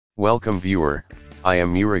Welcome viewer, I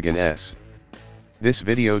am Murugan S. This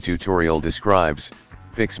video tutorial describes,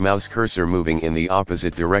 fix mouse cursor moving in the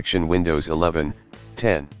opposite direction Windows 11,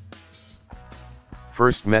 10.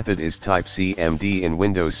 First method is type CMD in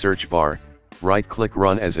Windows search bar, right-click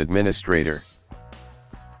Run as administrator.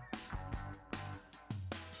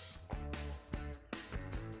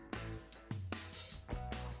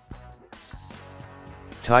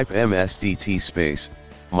 Type MSDT space,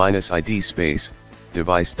 -ID space,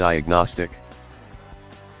 device diagnostic.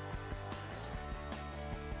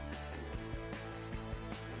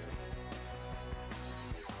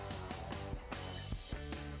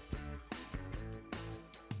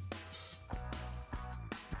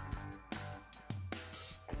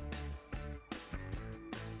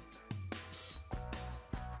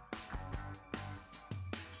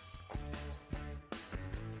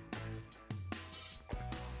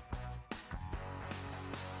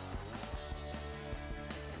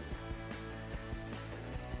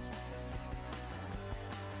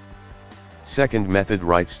 Second method,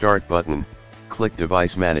 right start button, click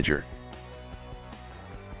device manager.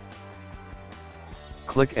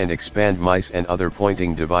 Click and expand mice and other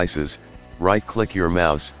pointing devices, right click your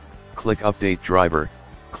mouse, click update driver,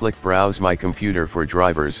 click browse my computer for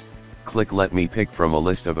drivers, click let me pick from a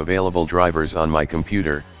list of available drivers on my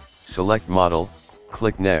computer, select model,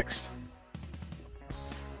 click next.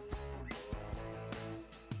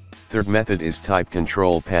 Third method is type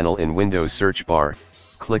control panel in Windows search bar,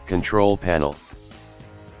 click control panel.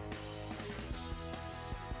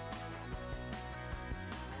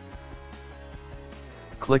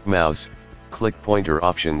 Click mouse, click pointer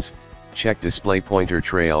options, check display pointer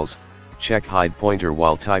trails, check hide pointer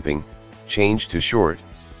while typing, change to short.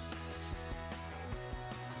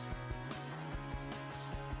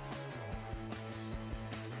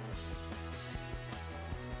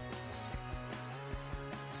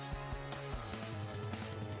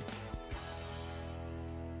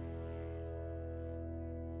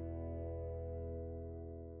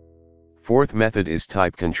 Fourth method is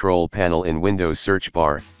type control panel in Windows search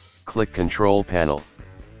bar, click control panel.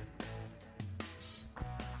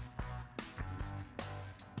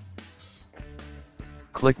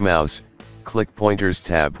 Click mouse, click pointers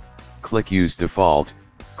tab, click use default,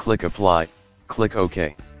 click apply, click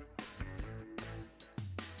OK.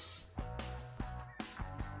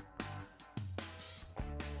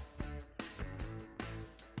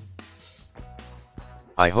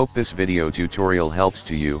 I hope this video tutorial helps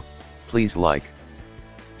to you. Please like,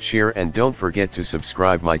 share and don't forget to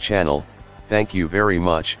subscribe my channel. Thank you very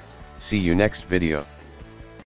much. See you next video.